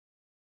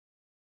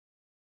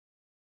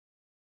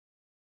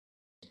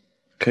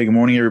Okay, good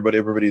morning, everybody.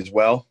 Everybody is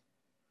well.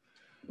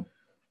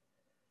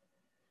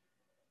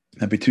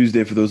 Happy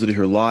Tuesday for those that are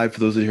here live.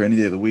 For those that are here any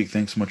day of the week,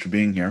 thanks so much for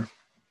being here.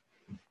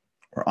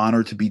 We're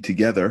honored to be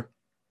together.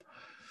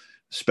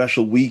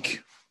 Special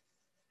week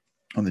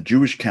on the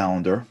Jewish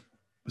calendar.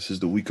 This is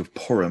the week of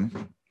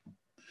Purim.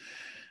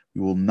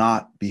 We will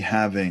not be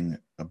having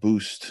a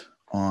boost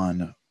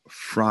on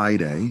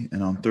Friday,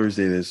 and on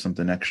Thursday there's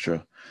something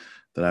extra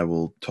that I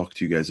will talk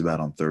to you guys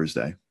about on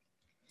Thursday.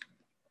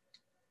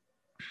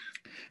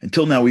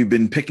 Until now, we've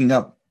been picking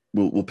up.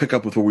 We'll pick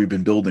up with what we've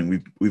been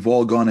building. We've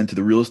all gone into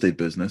the real estate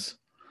business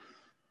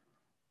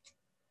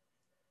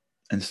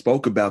and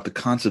spoke about the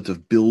concept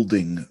of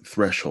building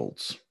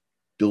thresholds,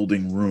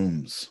 building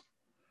rooms,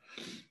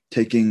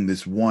 taking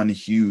this one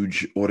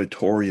huge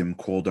auditorium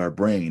called our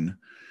brain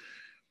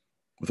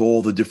with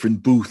all the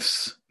different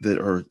booths that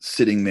are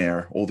sitting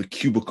there, all the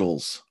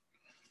cubicles,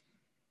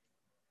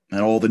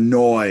 and all the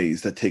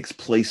noise that takes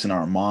place in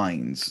our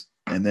minds,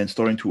 and then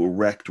starting to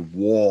erect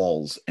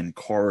walls and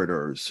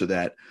corridors so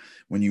that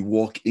when you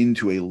walk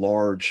into a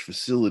large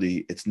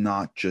facility, it's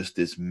not just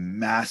this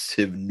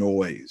massive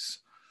noise.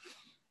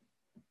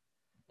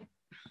 I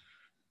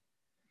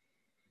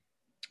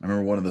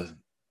remember one of the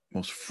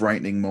most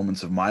frightening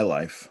moments of my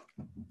life,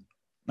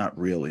 not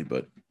really,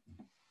 but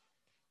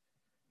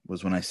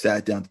was when I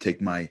sat down to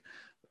take my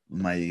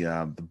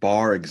the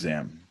bar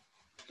exam.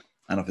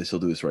 I don't know if they still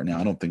do this right now.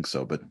 I don't think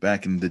so, but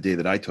back in the day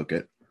that I took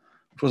it,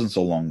 which wasn't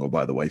so long ago,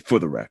 by the way, for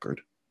the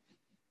record,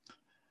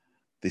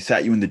 they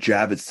sat you in the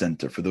Javits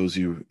Center. For those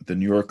of you, the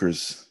New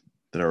Yorkers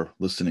that are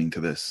listening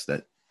to this,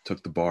 that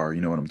took the bar,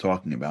 you know what I'm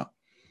talking about.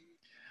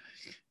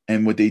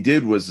 And what they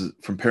did was,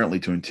 from apparently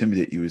to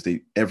intimidate you, is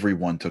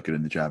everyone took it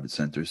in the Javits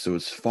Center. So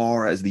as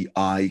far as the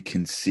eye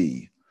can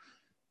see,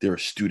 there are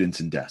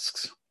students and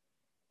desks.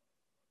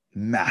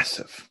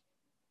 Massive.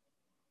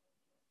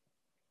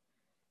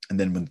 And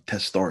then when the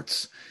test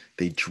starts,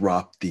 they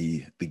drop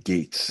the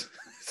gates.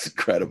 It's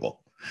incredible.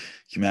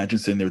 Can you imagine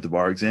sitting there at the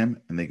bar exam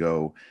and they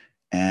go,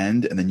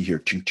 and then you hear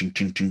chink, chink,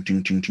 chink, chink,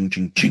 chink, chink, chink,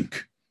 chink,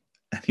 chink.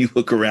 And you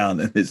look around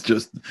and it's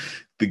just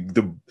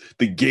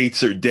the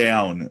gates are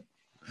down.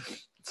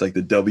 It's like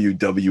the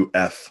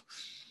WWF.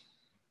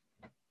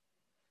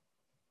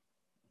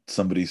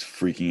 Somebody's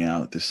freaking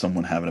out. There's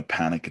someone having a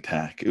panic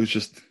attack. It was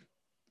just,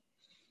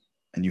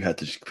 and you had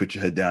to just put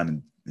your head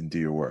down and do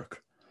your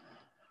work.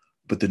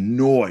 But the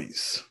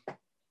noise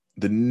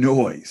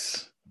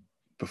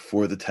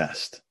before the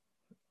test,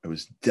 it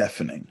was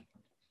deafening.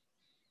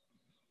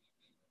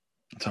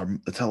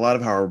 That's how a lot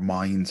of how our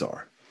minds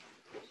are.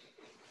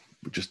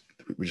 We just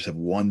have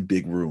one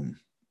big room,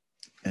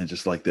 and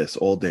just like this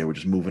all day, we're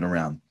just moving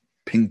around,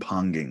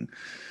 ping-ponging.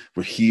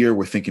 We're here,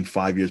 we're thinking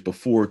 5 years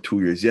before, 2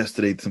 years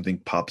yesterday, something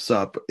pops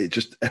up.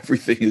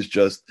 Everything is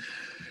just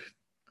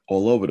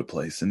all over the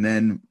place. And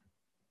then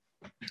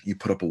you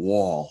put up a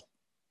wall,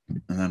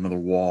 and then another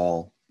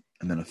wall,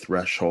 and then a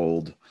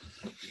threshold.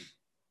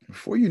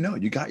 Before you know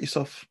it, you got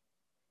yourself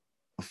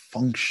a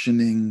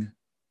functioning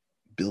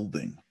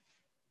building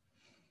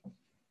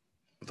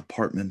with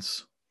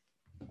apartments,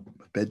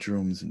 with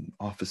bedrooms and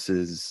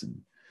offices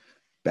and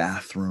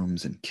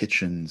bathrooms and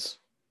kitchens.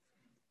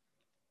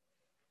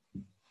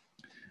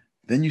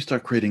 Then you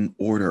start creating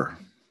order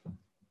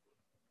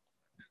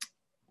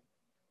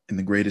in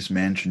the greatest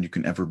mansion you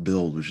can ever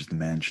build, which is the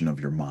mansion of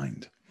your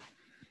mind.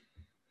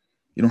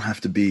 You don't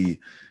have to be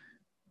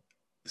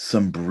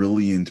some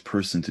brilliant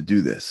person to do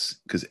this,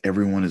 because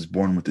everyone is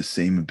born with the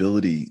same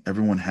ability.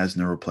 Everyone has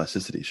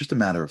neuroplasticity. It's just a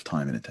matter of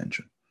time and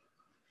attention.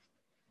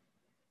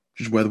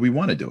 Just whether we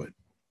want to do it.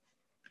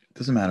 It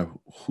doesn't matter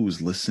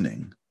who's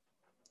listening,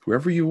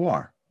 whoever you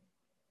are.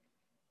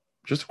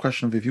 Just a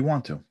question of if you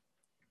want to.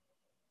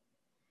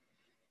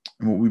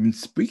 And what we've been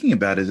speaking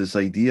about is this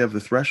idea of the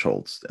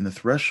thresholds. And the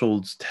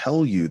thresholds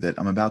tell you that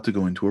I'm about to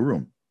go into a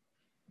room.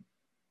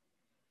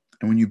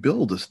 And when you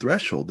build a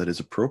threshold that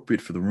is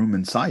appropriate for the room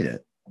inside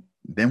it,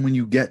 then when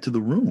you get to the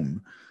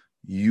room,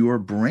 your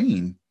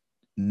brain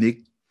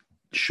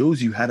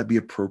shows you how to be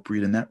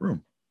appropriate in that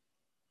room.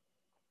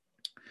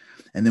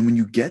 And then when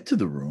you get to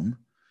the room,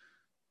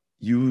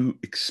 you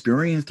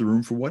experience the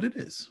room for what it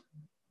is.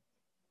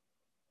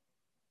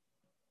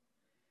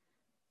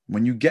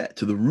 When you get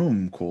to the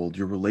room called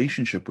your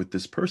relationship with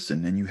this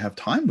person and you have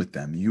time with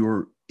them,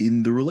 you're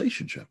in the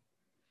relationship.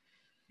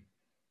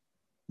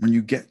 When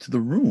you get to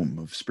the room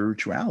of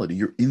spirituality,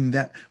 you're in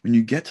that. When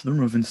you get to the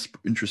room of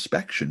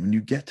introspection, when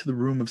you get to the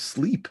room of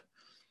sleep,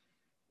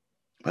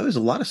 well, there's a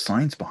lot of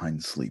science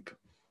behind sleep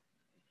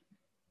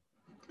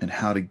and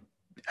how to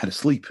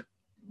sleep,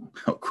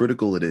 how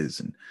critical it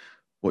is, and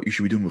what you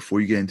should be doing before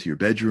you get into your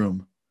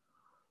bedroom,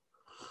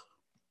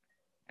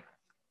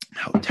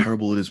 how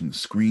terrible it is when the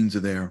screens are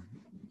there,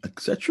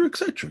 etc.,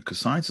 etc. Because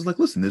science is like,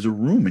 listen, there's a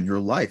room in your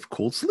life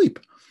called sleep.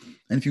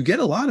 And if you get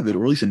a lot of it,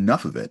 or at least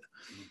enough of it,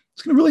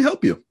 it's going to really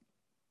help you.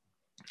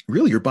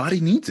 Really, your body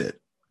needs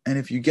it. And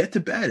if you get to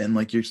bed and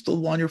like you're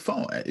still on your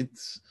phone,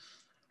 it's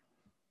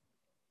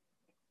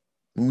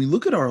when we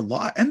look at our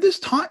lot, and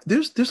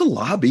there's a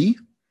lobby.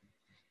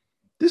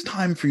 There's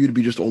time for you to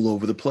be just all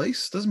over the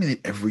place. Doesn't mean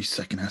that every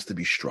second has to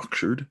be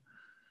structured.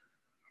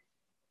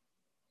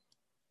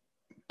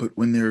 But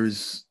when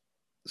there's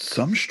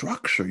some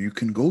structure, you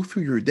can go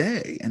through your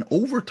day and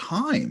over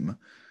time,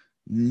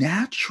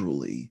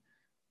 naturally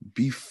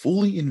be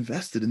fully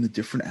invested in the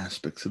different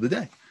aspects of the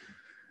day.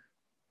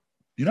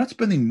 You're not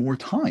spending more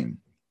time,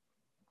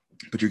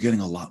 but you're getting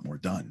a lot more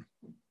done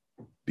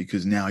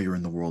because now you're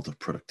in the world of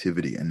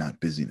productivity and not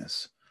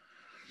busyness.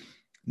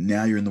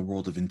 Now you're in the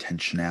world of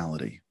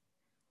intentionality.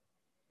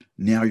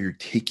 Now you're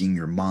taking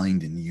your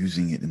mind and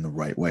using it in the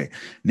right way.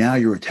 Now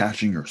you're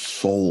attaching your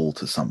soul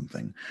to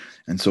something.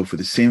 And so for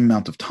the same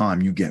amount of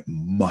time, you get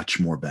much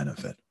more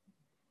benefit.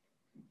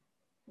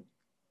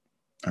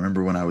 I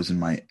remember when I was in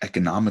my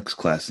economics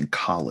class in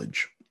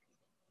college,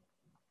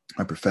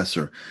 my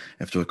professor,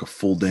 after like a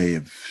full day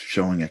of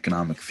showing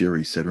economic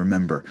theory, said,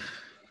 remember,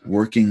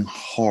 working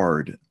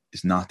hard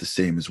is not the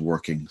same as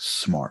working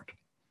smart.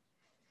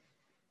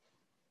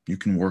 You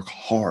can work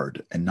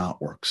hard and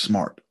not work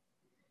smart.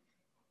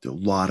 There are a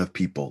lot of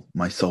people,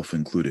 myself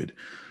included,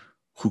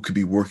 who could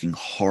be working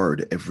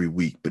hard every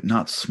week, but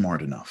not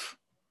smart enough.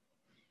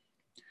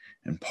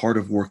 And part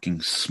of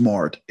working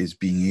smart is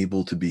being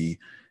able to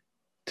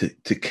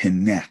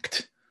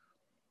connect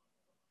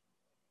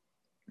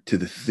to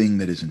the thing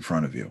that is in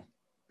front of you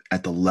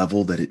at the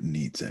level that it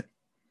needs it.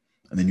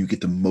 And then you get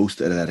the most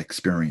out of that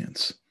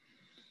experience.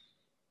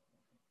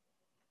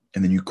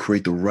 And then you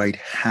create the right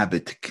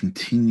habit to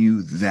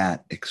continue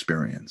that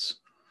experience.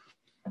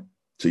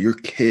 So your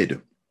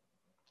kid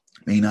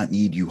may not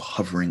need you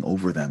hovering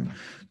over them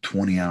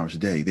 20 hours a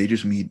day. They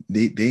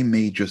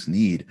may just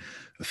need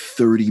a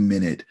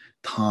 30-minute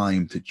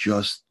time to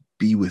just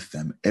be with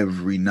them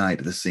every night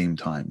at the same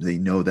time. They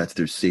know that's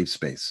their safe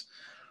space.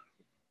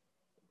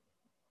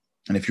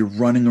 And if you're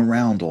running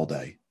around all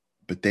day,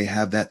 but they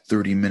have that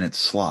 30-minute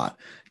slot,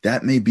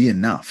 that may be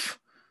enough.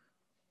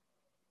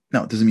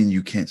 Now, it doesn't mean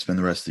you can't spend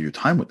the rest of your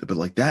time with it, but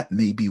like that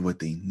may be what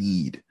they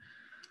need.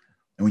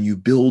 And when you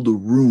build a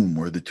room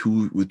where the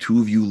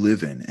two of you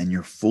live in and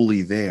you're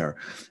fully there,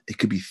 it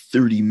could be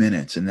 30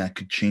 minutes and that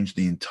could change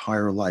the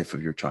entire life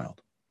of your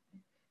child.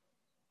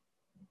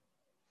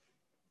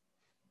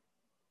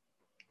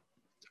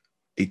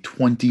 A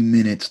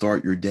 20-minute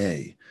start your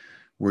day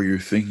where you're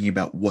thinking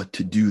about what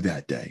to do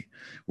that day,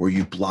 where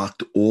you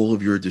blocked all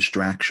of your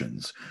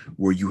distractions,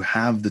 where you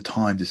have the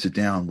time to sit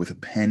down with a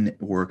pen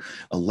or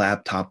a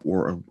laptop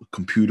or a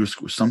computer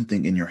or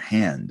something in your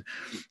hand,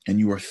 and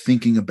you are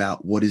thinking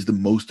about what is the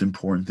most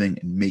important thing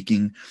and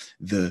making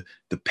the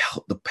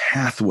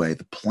pathway,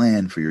 the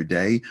plan for your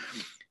day.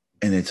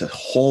 And it's a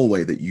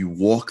hallway that you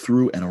walk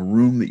through and a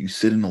room that you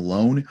sit in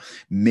alone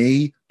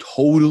may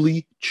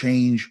totally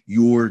change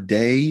your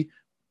day,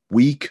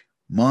 week,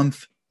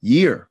 month,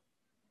 year.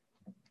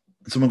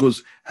 Someone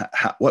goes,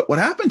 what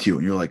happened to you?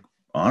 And you're like,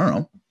 I don't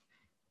know.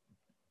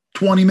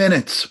 20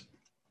 minutes.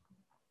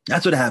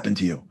 That's what happened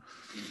to you.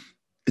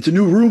 It's a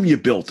new room you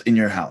built in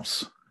your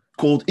house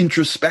called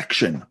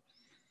introspection.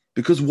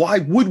 Because why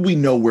would we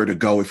know where to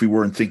go if we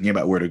weren't thinking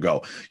about where to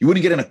go? You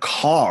wouldn't get in a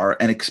car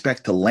and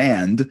expect to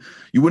land.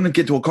 You wouldn't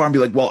get to a car and be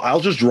like, well,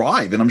 I'll just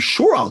drive and I'm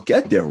sure I'll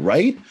get there,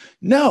 right?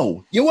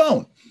 No, you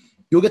won't.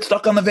 You'll get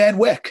stuck on the Van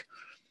Wyck.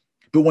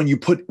 But when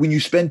you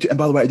spend, and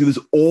by the way, I do this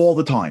all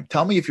the time.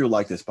 Tell me if you're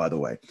like this, by the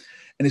way.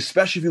 And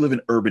especially if you live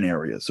in urban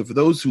areas. So for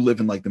those who live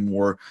in like the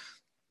more,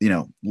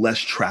 less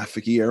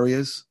trafficky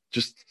areas,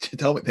 just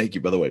tell me, thank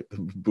you, by the way,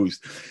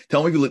 boost.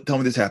 Tell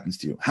me this happens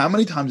to you. How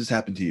many times has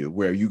happened to you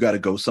where you got to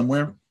go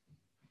somewhere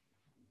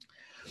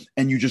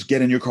and you just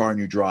get in your car and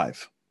you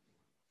drive?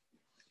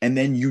 And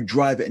then you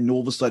drive it and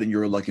all of a sudden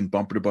you're like in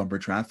bumper to bumper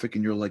traffic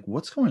and you're like,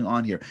 what's going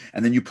on here?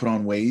 And then you put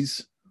on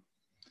Waze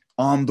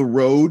on the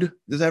road.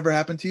 Does that ever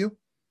happen to you?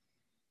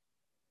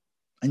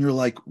 And you're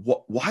like,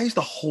 what? Why is the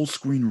whole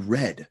screen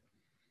red?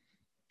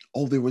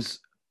 Oh,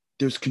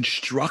 there's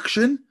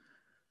construction.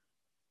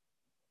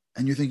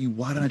 And you're thinking,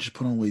 why didn't I just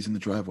put on Waze in the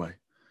driveway?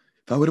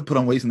 If I would have put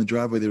on Waze in the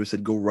driveway, they would have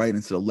said, go right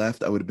instead of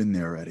left. I would have been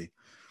there already.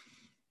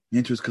 The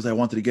answer is because I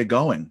wanted to get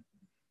going.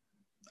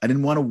 I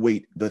didn't want to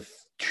wait the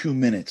 2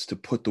 minutes to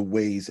put the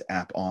Waze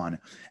app on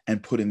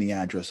and put in the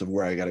address of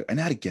where I got to. I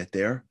know how to get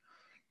there.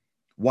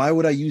 Why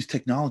would I use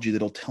technology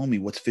that'll tell me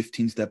what's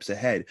 15 steps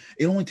ahead?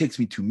 It only takes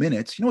me 2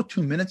 minutes. You know what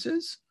 2 minutes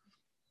is?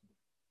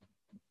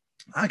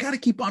 I got to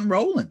keep on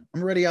rolling.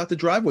 I'm already out the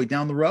driveway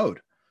down the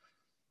road.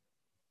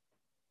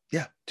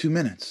 Yeah, 2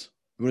 minutes.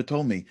 It would have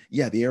told me,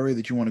 yeah, the area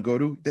that you want to go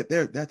to,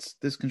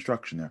 there's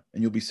construction there.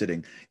 And you'll be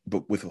sitting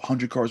but with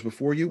 100 cars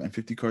before you and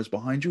 50 cars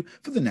behind you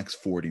for the next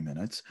 40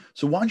 minutes.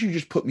 So why don't you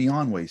just put me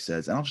on, Waze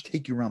says, and I'll just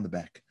take you around the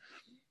back.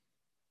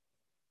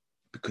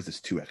 Because it's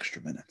 2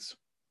 extra minutes.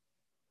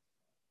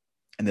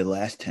 And the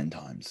last 10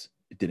 times,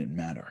 it didn't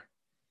matter.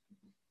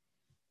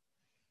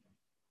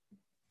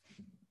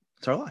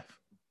 It's our life.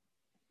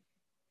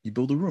 You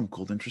build a room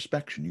called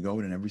introspection. You go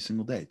in every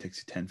single day. It takes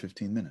you 10,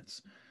 15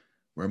 minutes.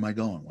 Where am I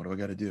going? What do I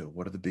got to do?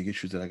 What are the big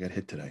issues that I got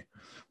hit today?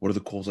 What are the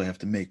calls I have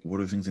to make?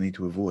 What are the things I need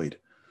to avoid?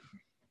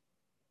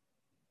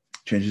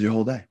 Changes your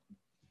whole day.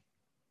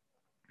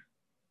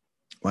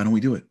 Why don't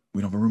we do it?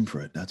 We don't have a room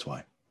for it. That's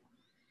why.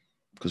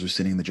 Because we're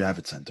sitting in the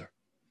Javits Center.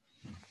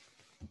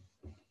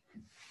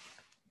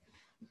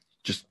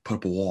 Just put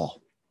up a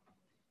wall.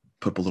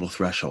 Put up a little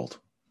threshold.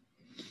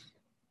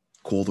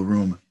 Call the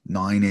room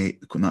 9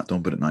 a.m.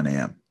 Don't put it 9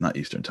 a.m. Not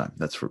Eastern time.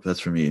 That's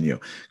for me and you.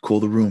 Call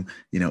the room,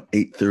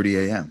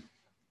 8:30 a.m.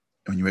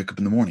 And when you wake up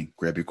in the morning,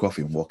 grab your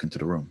coffee and walk into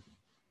the room.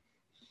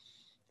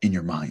 In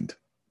your mind.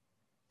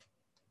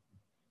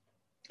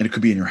 And it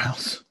could be in your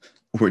house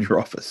or in your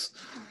office.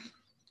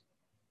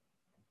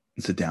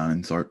 And sit down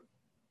and start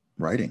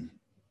writing.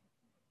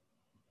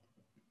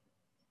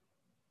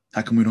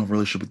 How come we don't have a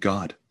relationship with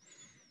God?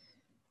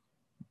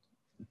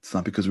 It's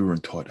not because we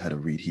weren't taught how to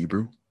read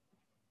Hebrew.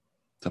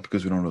 It's not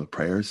because we don't know the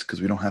prayers, because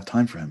we don't have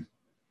time for him.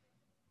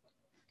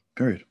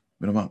 Period.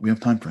 We have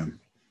time for him.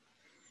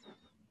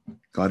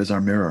 God is our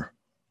mirror.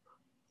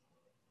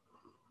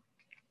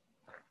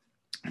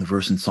 The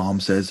verse in Psalm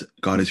says,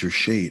 God is your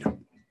shade.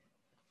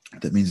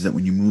 That means that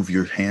when you move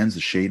your hands,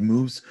 the shade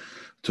moves.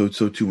 So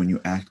too, when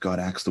you act, God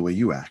acts the way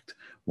you act.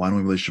 Why don't we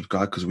have a relationship with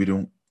God? Because we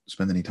don't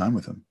spend any time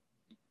with him.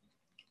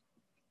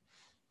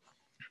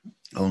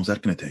 How long is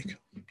that going to take?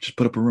 Just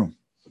put up a room.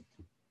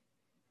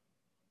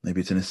 Maybe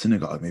it's in a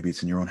synagogue. Maybe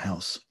it's in your own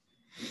house.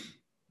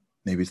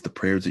 Maybe it's the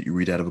prayers that you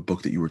read out of a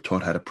book that you were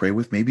taught how to pray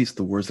with. Maybe it's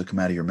the words that come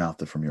out of your mouth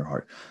that from your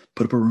heart.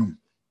 Put up a room.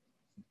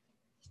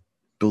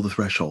 Build a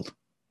threshold.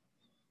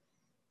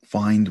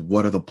 Find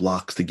what are the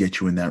blocks to get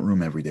you in that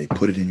room every day.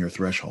 Put it in your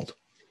threshold.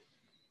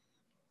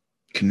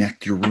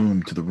 Connect your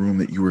room to the room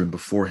that you were in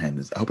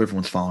beforehand. I hope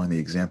everyone's following the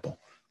example.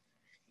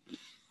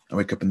 I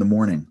wake up in the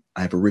morning.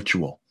 I have a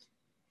ritual.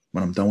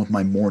 When I'm done with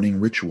my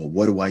morning ritual,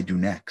 what do I do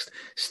next?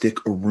 Stick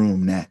a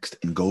room next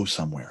and go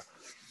somewhere.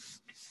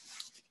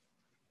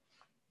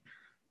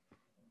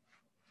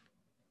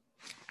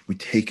 We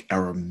take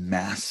our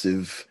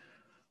massive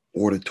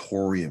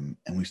auditorium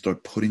and we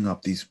start putting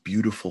up these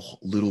beautiful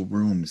little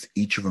rooms.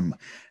 Each of them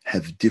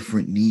have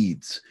different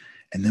needs.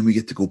 And then we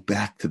get to go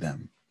back to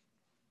them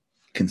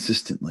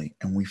consistently.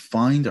 And we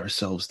find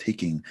ourselves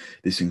taking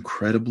this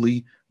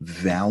incredibly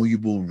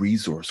valuable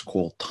resource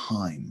called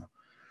time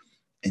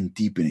and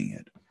deepening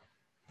it.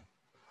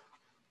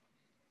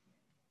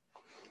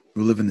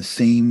 We live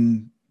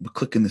in we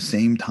click in the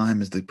same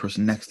time as the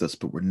person next to us,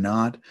 but we're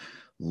not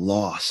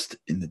lost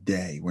in the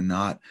day. We're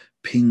not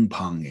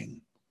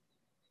ping-ponging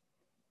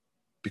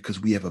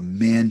because we have a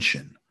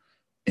mansion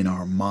in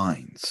our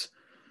minds.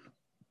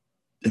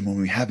 And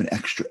when we have an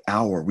extra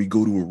hour, we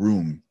go to a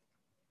room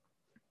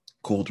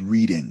called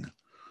reading.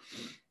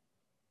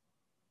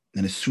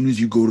 And as soon as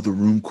you go to the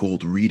room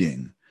called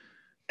reading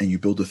and you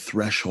build a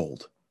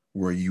threshold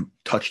where you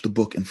touch the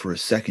book and for a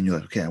second you're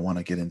like, okay, I want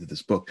to get into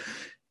this book.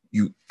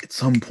 At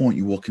some point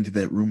you walk into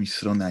that room, you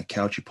sit on that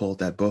couch, you pull out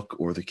that book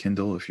or the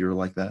Kindle if you're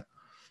like that,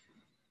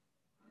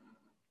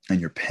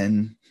 and your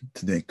pen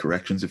to make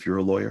corrections if you're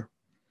a lawyer.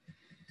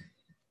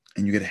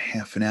 And you get a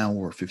half an hour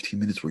or 15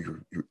 minutes where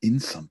you're in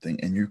something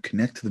and you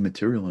connect to the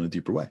material in a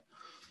deeper way.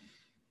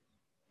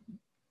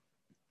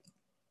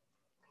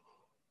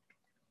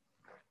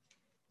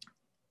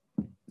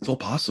 It's all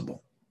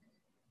possible.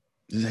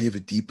 This is how you have a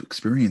deep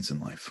experience in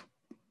life.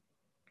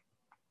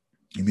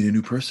 You meet a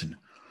new person.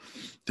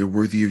 They're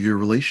worthy of your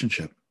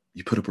relationship.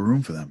 You put up a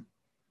room for them.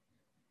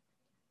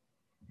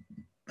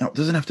 Now, it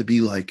doesn't have to be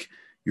like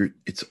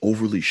it's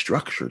overly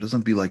structured. It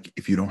doesn't be like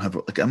if you don't have,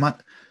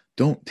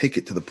 don't take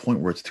it to the point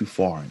where it's too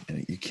far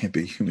and you can't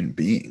be a human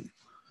being.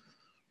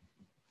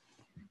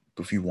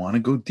 But if you want to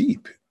go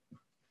deep,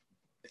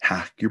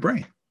 hack your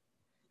brain.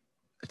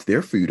 It's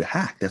there for you to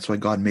hack. That's why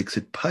God makes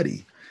it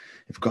putty.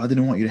 If God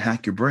didn't want you to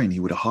hack your brain, he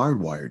would have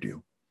hardwired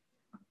you.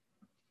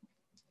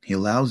 He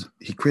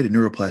created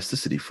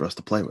neuroplasticity for us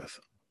to play with.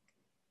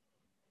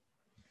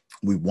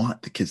 We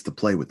want the kids to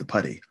play with the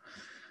putty.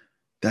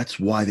 That's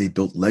why they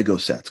built Lego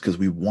sets, because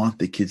we want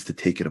the kids to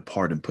take it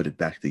apart and put it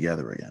back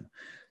together again.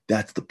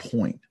 That's the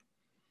point.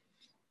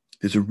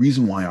 There's a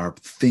reason why our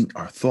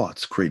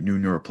thoughts create new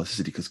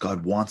neuroplasticity, because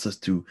God wants us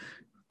to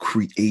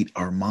create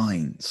our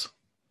minds.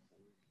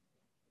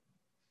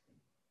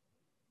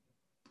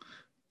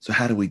 So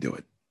how do we do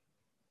it?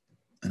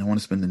 And I want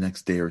to spend the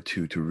next day or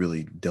two to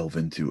really delve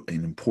into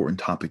an important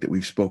topic that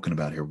we've spoken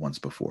about here once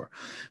before.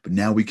 But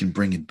now we can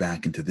bring it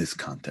back into this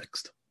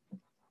context.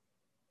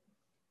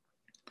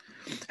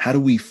 How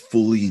do we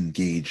fully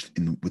engage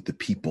with the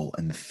people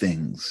and the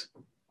things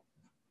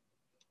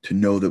to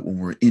know that when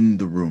we're in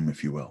the room,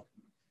 if you will,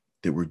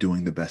 that we're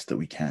doing the best that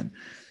we can?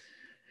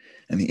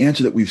 And the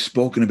answer that we've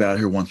spoken about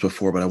here once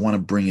before, but I want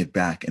to bring it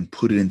back and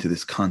put it into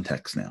this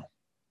context now,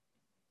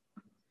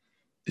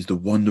 is the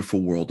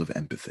wonderful world of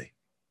empathy.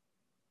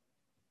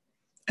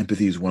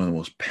 Empathy is one of the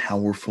most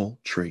powerful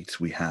traits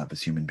we have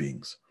as human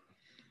beings.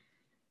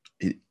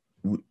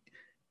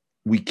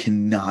 We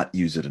cannot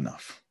use it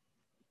enough.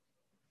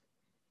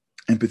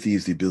 Empathy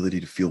is the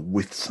ability to feel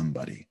with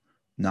somebody,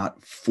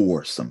 not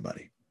for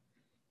somebody.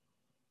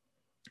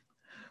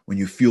 When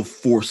you feel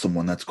for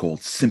someone, that's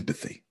called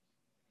sympathy.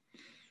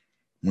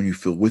 When you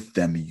feel with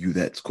them,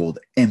 that's called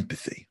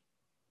empathy.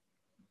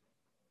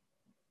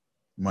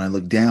 When I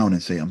look down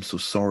and say, I'm so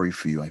sorry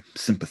for you, I'm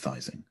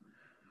sympathizing.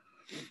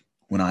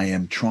 When I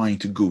am trying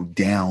to go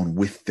down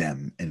with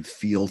them and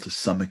feel to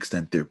some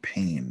extent their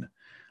pain,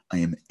 I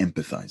am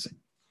empathizing.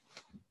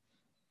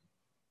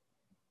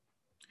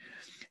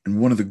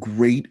 And one of the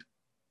great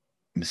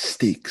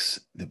mistakes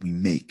that we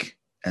make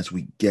as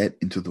we get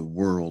into the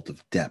world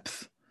of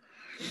depth,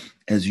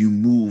 as you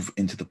move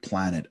into the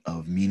planet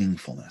of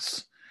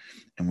meaningfulness,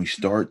 and we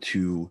start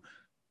to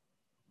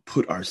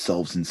put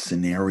ourselves in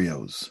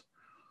scenarios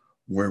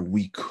where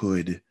we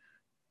could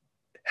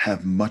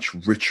have much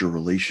richer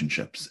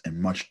relationships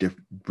and much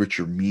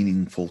richer,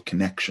 meaningful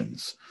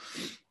connections.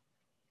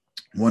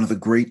 One of the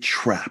great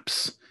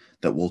traps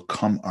that will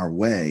come our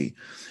way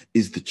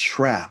is the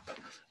trap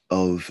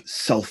of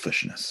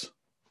selfishness.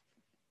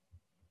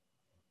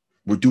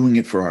 We're doing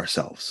it for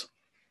ourselves.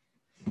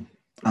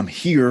 I'm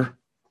here.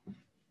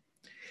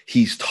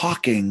 He's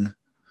talking,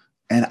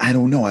 and I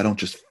don't know. I don't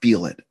just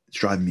feel it. It's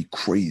driving me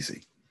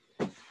crazy.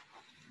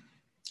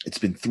 It's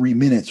been 3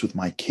 minutes with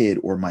my kid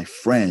or my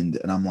friend,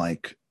 and I'm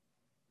like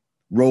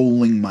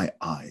rolling my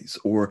eyes,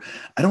 or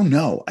I don't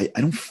know. I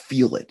don't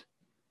feel it.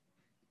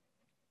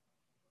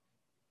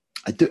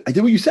 I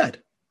did what you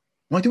said.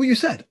 No, I did what you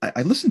said.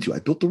 I listened to you. I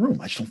built the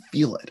room. I just don't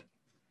feel it.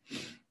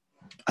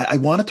 I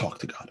want to talk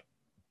to God.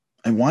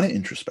 I want to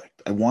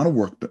introspect. I want to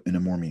work in a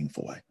more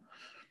meaningful way.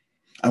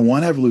 I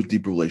want to have a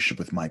deeper relationship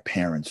with my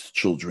parents,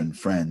 children,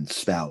 friends,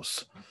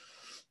 spouse.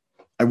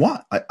 And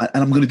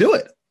I'm going to do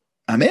it.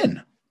 I'm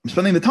in. I'm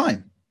spending the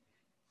time.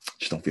 I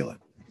just don't feel it.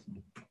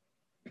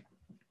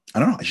 I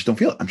don't know. I just don't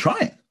feel it. I'm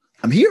trying.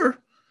 I'm here.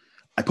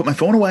 I put my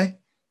phone away.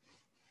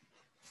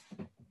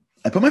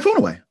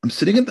 I'm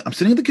sitting at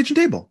the kitchen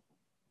table.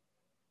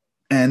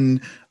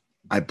 And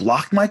I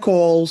blocked my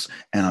calls,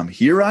 and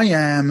here I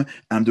am, and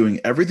I'm doing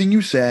everything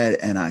you said,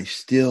 and I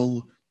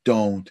still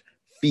don't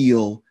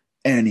feel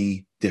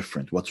any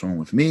different. What's wrong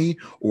with me,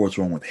 or what's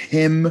wrong with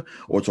him, or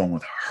what's wrong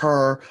with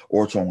her,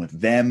 or what's wrong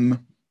with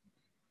them?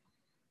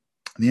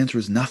 And the answer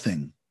is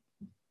nothing.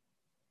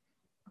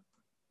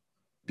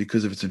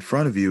 Because if it's in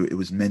front of you, it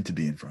was meant to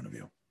be in front of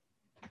you.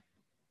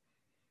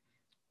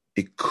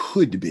 It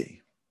could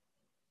be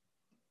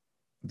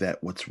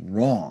that what's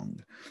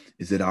wrong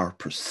is that our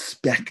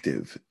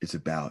perspective is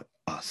about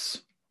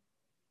us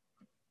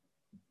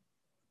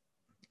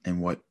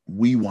and what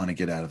we want to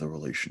get out of the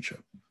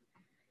relationship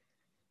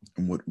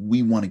and what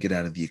we want to get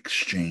out of the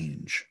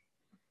exchange.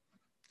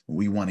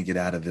 We want to get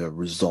out of the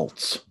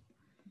results.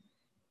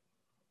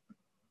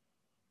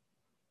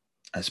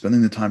 As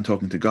spending the time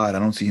talking to God, I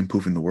don't see him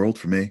poofing the world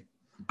for me.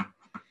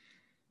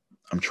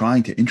 I'm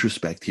trying to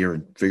introspect here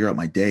and figure out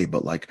my day,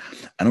 but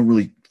I don't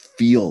really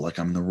feel like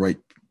I'm in the right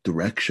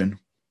direction.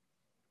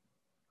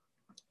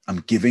 I'm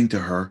giving to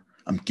her.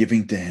 I'm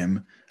giving to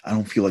him. I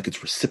don't feel like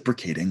it's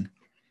reciprocating.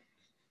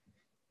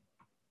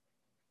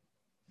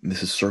 And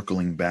this is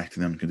circling back to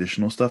the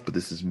unconditional stuff, but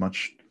this is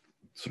much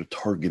sort of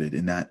targeted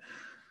in that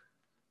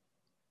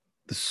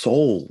the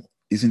soul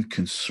isn't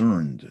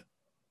concerned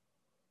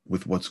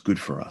with what's good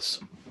for us,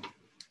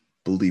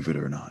 believe it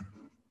or not.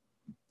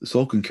 The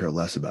soul can care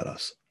less about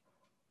us.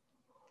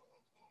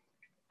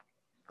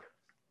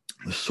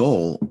 The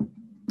soul,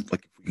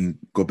 like if we can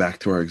go back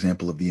to our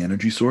example of the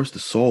energy source, the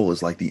soul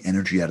is like the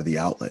energy out of the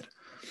outlet.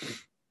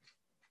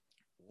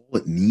 All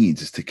it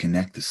needs is to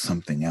connect to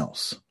something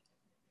else.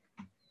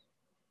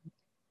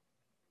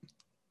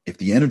 If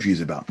the energy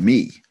is about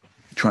me,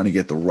 trying to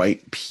get the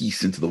right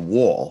piece into the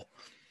wall,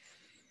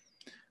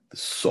 the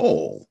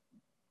soul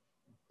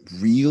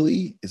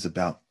really is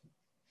about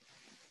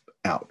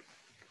out.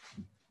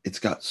 It's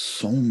got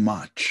so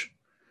much.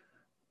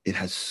 It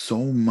has so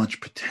much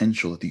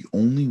potential that the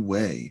only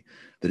way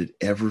that it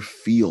ever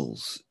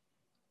feels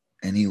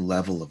any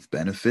level of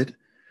benefit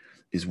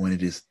is when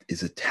it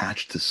is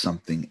attached to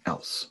something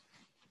else.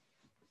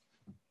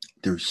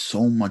 There's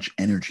so much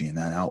energy in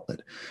that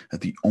outlet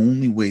that the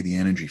only way the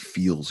energy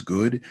feels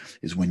good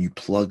is when you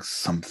plug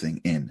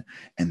something in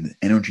and the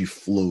energy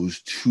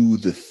flows to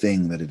the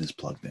thing that it is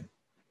plugged in.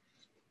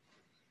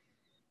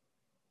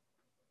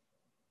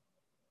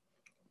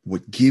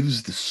 What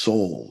gives the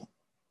soul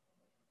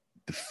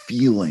the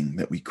feeling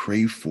that we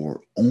crave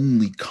for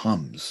only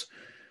comes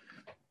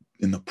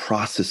in the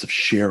process of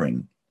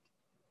sharing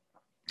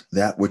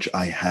that which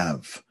I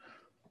have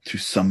to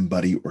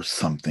somebody or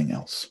something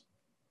else.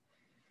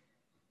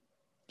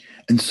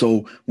 And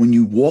so when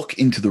you walk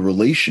into the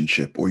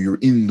relationship or you're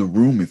in the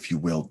room, if you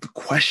will, the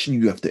question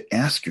you have to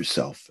ask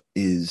yourself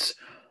is,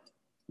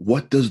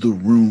 what does the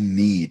room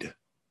need?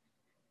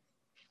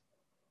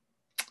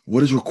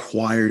 What is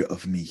required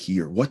of me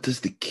here? What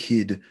does the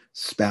kid,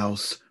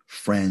 spouse,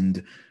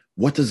 friend,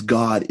 what does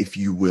God, if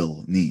you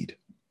will, need?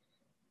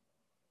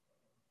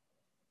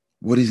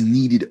 What is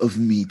needed of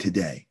me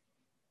today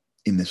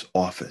in this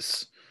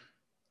office?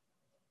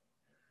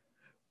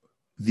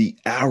 The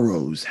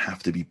arrows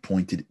have to be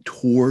pointed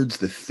towards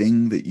the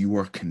thing that you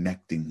are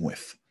connecting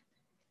with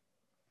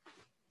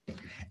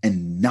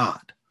and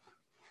not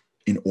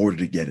in order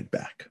to get it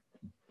back.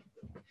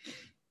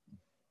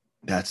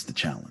 That's the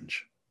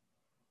challenge.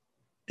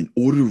 In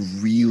order to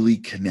really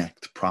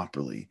connect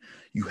properly,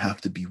 you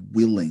have to be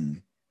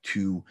willing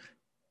to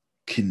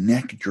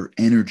connect your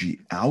energy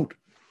out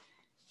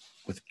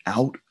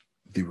without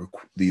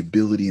the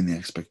ability and the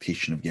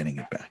expectation of getting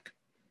it back.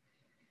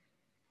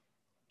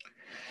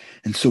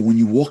 And so when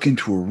you walk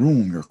into a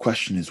room, your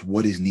question is,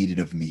 what is needed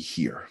of me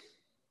here?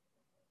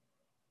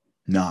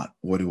 Not,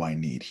 what do I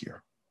need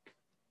here?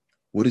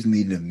 What is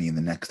needed of me in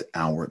the next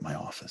hour at my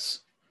office?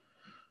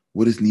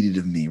 What is needed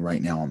of me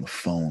right now on the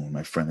phone when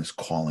my friend is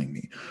calling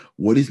me?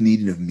 What is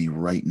needed of me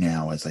right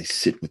now as I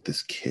sit with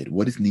this kid?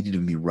 What is needed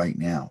of me right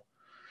now?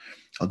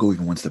 I'll go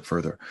even one step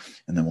further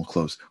and then we'll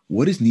close.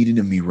 What is needed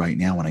of me right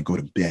now when I go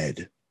to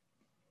bed?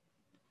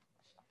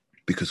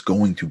 Because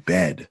going to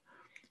bed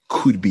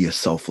could be a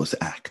selfless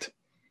act.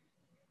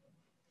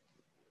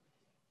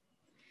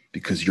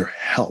 Because your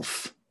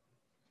health,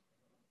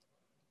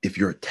 if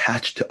you're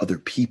attached to other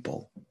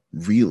people,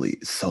 really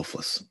is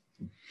selfless.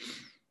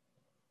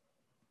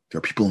 There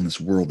are people in this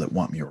world that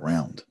want me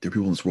around. There are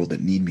people in this world that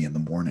need me in the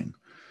morning.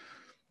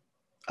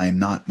 I am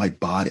not my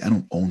body. I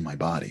don't own my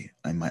body.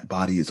 My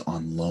body is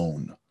on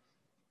loan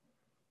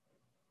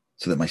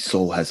so that my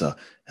soul has a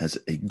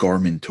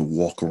garment to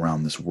walk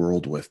around this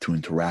world with, to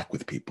interact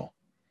with people.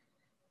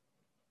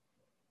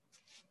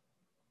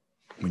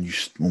 When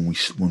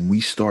we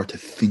start to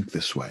think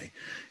this way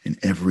in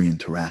every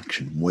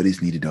interaction, what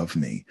is needed of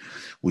me,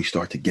 we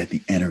start to get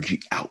the energy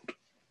out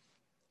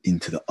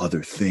into the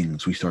other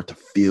things. We start to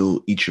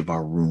fill each of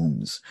our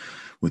rooms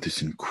with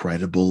this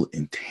incredible,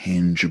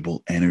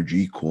 intangible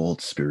energy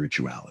called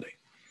spirituality.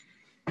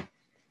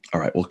 All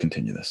right, we'll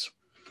continue this.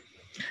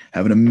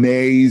 Have an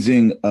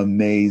amazing,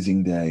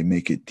 amazing day.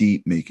 Make it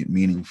deep, make it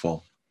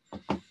meaningful.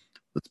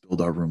 Let's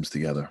build our rooms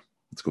together.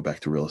 Let's go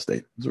back to real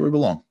estate. That's where we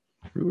belong.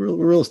 We're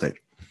real estate.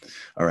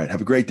 All right,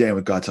 have a great day. And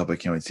with God's help, I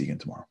can't wait to see you again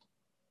tomorrow.